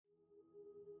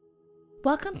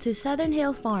Welcome to Southern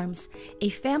Hill Farms, a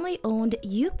family-owned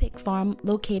U-pick farm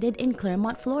located in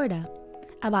Clermont, Florida,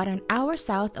 about an hour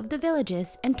south of the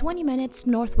Villages and 20 minutes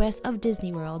northwest of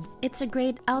Disney World. It's a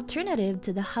great alternative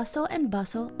to the hustle and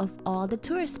bustle of all the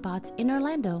tourist spots in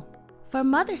Orlando. For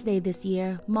Mother's Day this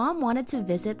year, Mom wanted to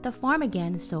visit the farm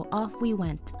again, so off we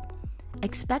went.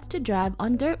 Expect to drive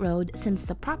on dirt road since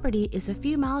the property is a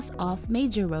few miles off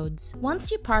major roads.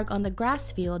 Once you park on the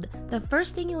grass field, the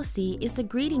first thing you'll see is the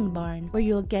greeting barn, where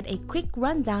you'll get a quick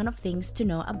rundown of things to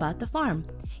know about the farm.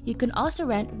 You can also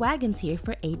rent wagons here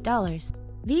for $8.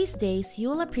 These days,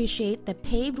 you'll appreciate the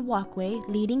paved walkway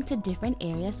leading to different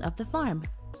areas of the farm.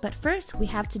 But first, we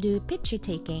have to do picture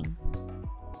taking.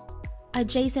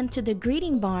 Adjacent to the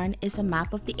greeting barn is a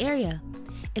map of the area.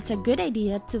 It's a good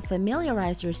idea to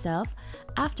familiarize yourself.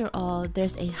 After all,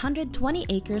 there's 120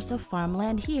 acres of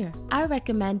farmland here. I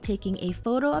recommend taking a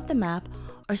photo of the map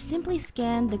or simply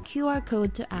scan the QR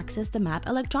code to access the map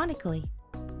electronically.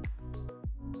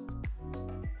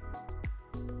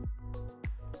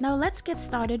 Now let's get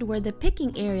started where the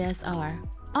picking areas are.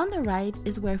 On the right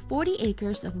is where 40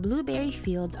 acres of blueberry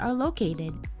fields are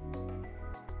located.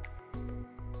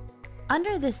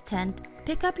 Under this tent,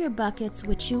 pick up your buckets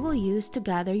which you will use to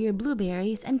gather your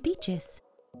blueberries and peaches.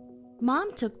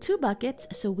 Mom took 2 buckets,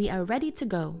 so we are ready to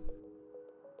go.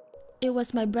 It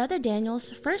was my brother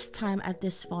Daniel's first time at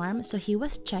this farm, so he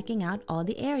was checking out all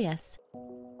the areas.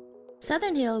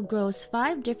 Southern Hill grows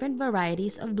 5 different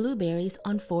varieties of blueberries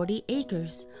on 40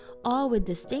 acres, all with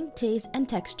distinct tastes and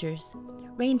textures,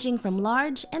 ranging from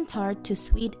large and tart to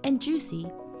sweet and juicy.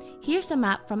 Here's a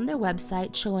map from their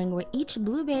website showing where each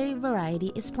blueberry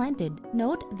variety is planted.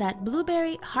 Note that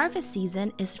blueberry harvest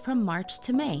season is from March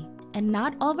to May, and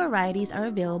not all varieties are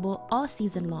available all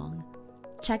season long.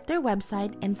 Check their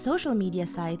website and social media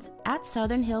sites at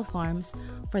Southern Hill Farms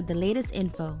for the latest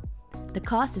info. The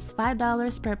cost is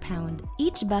 $5 per pound.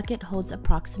 Each bucket holds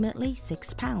approximately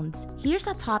 6 pounds. Here's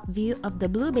a top view of the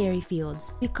blueberry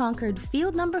fields. We conquered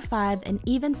field number 5 and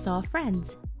even saw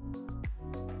friends.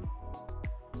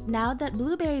 Now that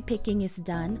blueberry picking is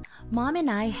done, Mom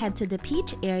and I head to the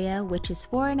peach area, which is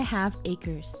 4.5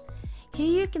 acres.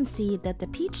 Here you can see that the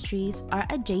peach trees are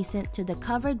adjacent to the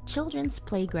covered children's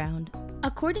playground.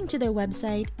 According to their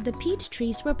website, the peach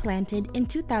trees were planted in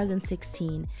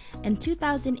 2016, and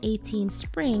 2018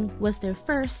 spring was their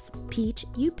first peach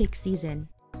U-pick season.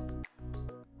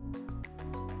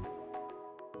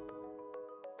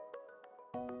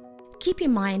 Keep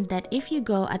in mind that if you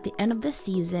go at the end of the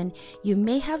season, you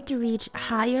may have to reach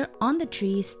higher on the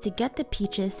trees to get the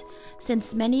peaches,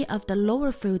 since many of the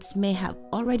lower fruits may have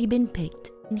already been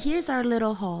picked. And here's our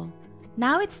little haul.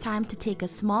 Now it's time to take a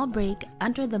small break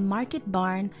under the market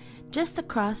barn just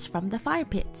across from the fire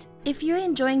pit. If you're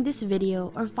enjoying this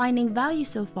video or finding value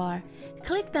so far,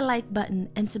 click the like button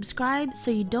and subscribe so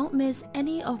you don't miss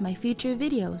any of my future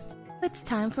videos. It's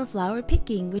time for flower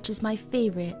picking, which is my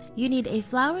favorite. You need a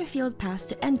flower field pass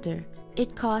to enter.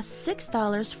 It costs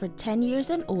 $6 for 10 years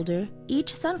and older.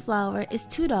 Each sunflower is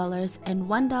 $2 and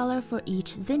 $1 for each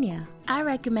zinnia. I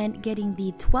recommend getting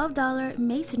the $12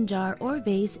 mason jar or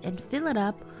vase and fill it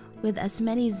up with as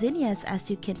many zinnias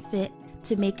as you can fit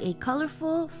to make a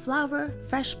colorful flower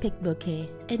fresh pick bouquet.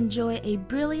 Enjoy a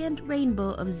brilliant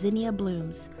rainbow of zinnia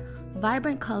blooms.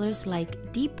 Vibrant colors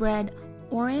like deep red,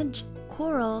 orange,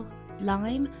 coral,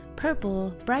 lime,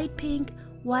 purple, bright pink,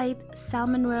 white,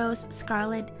 salmon rose,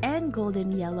 scarlet, and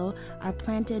golden yellow are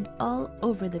planted all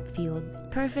over the field.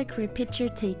 Perfect for picture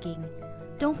taking.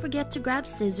 Don't forget to grab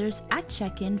scissors at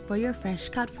check-in for your fresh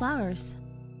cut flowers.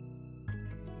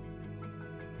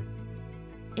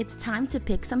 It's time to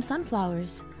pick some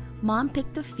sunflowers. Mom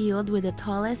picked the field with the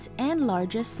tallest and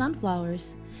largest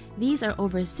sunflowers. These are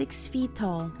over 6 feet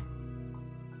tall.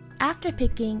 After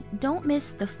picking, don't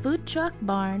miss the food truck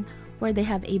barn, where they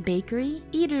have a bakery,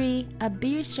 eatery, a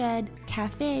beer shed,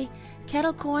 cafe,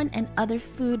 kettle corn, and other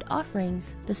food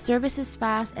offerings. The service is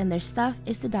fast and their stuff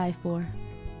is to die for.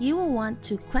 You will want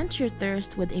to quench your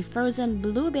thirst with a frozen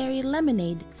blueberry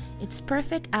lemonade. It's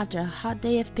perfect after a hot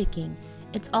day of picking.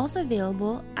 It's also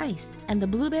available iced, and the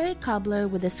blueberry cobbler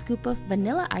with a scoop of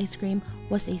vanilla ice cream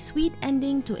was a sweet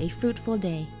ending to a fruitful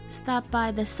day. Stop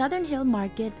by the Southern Hill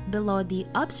Market below the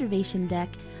observation deck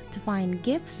to find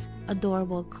gifts,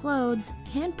 adorable clothes,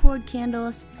 hand-poured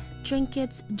candles,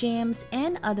 trinkets, jams,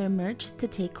 and other merch to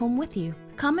take home with you.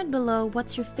 Comment below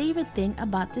what's your favorite thing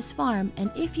about this farm,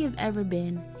 and if you've ever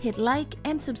been, hit like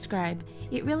and subscribe.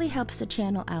 It really helps the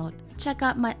channel out. Check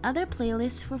out my other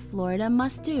playlist for Florida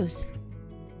must-dos.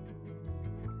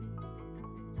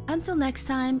 Until next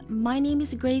time, my name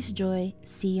is Grace Joy.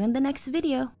 See you in the next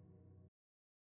video.